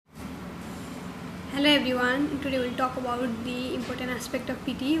Hello everyone, today we'll talk about the important aspect of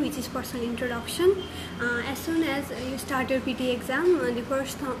PT, which is personal introduction. As soon as you start your PT exam, the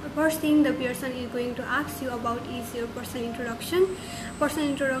first thing the person is going to ask you about is your personal introduction. Personal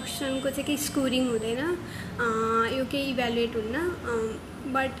introduction ko चाहिँ के scoring हुँदैन, यो के evaluate हुन्न,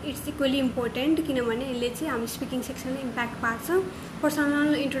 but it's equally important किनभने यसले चाहिँ हाम्रो स्पिकिङ सेक्सनले इम्प्याक्ट पार्छ.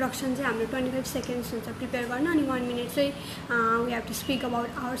 पर्सनल इन्ट्रोडक्सन चाहिँ हाम्रो 25 सेकेन्ड्स हुन्छ प्रिपेयर गर्न, अनि 1 मिनट चाहिँ we have to speak about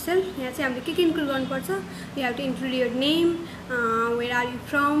ourselves. यहाँ चाहिँ हामीले के इन्क्लुड गर्नुपर्छ? You have to include your name, where are you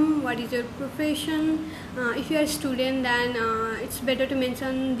from, what is your profession. If you are student then it's better to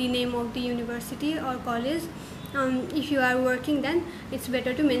mention the name of the university or college. If you are working, then it's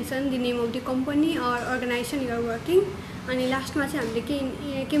better to mention the name of the company or organization you are working. अनि लास्टमा चाहिँ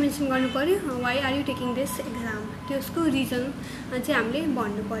हामीले के mention गर्नु पर्यो? Why are you taking this exam, त्यसको reason चाहिँ हामीले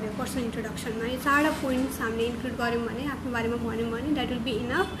भन्नु पर्यो पर्सनल इन्ट्रोडक्सनमा. यो 4 पोइन्ट्स हामीले इन्क्लुड गऱ्यौँ भने, आफ्नो बारेमा भन्यौँ भने, that will be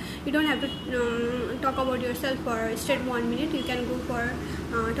enough. You don't have to talk about your self for straight 1 minute. You can go for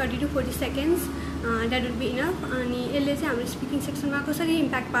 30 to 40 seconds. That will be enough. अनि यसले चाहिँ हाम्रो स्पिकिङ सेक्सनमा कसरी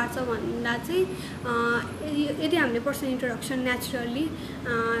इम्प्याक्ट पार्छ भन्दा चाहिँ यदि हामीले पर्सनल इन्ट्रोडक्सन नेचुरली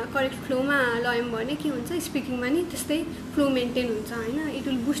करेक्ट फ्लोमा लयौँ भने के हुन्छ, स्पिकिङमा नि त्यस्तै फ्लो मेन्टेन हुन्छ होइन. It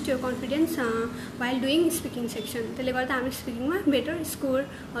will boost your confidence while doing speaking section. त्यसले गर्दा हाम्रो स्पिकिङमा बेटर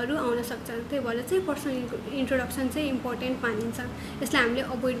स्कोरहरू आउन सक्छ. त्यही भएर चाहिँ पर्सनल इन्ट्रोडक्सन चाहिँ इम्पोर्टेन्ट मानिन्छ. यसलाई हामीले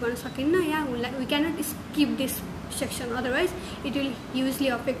अभोइड गर्न सकिन्न, या we cannot skip this section, otherwise it will hugely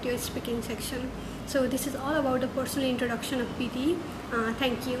affect your speaking section. So this is all about the personal introduction of PT.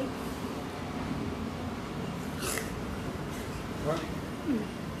 Thank you.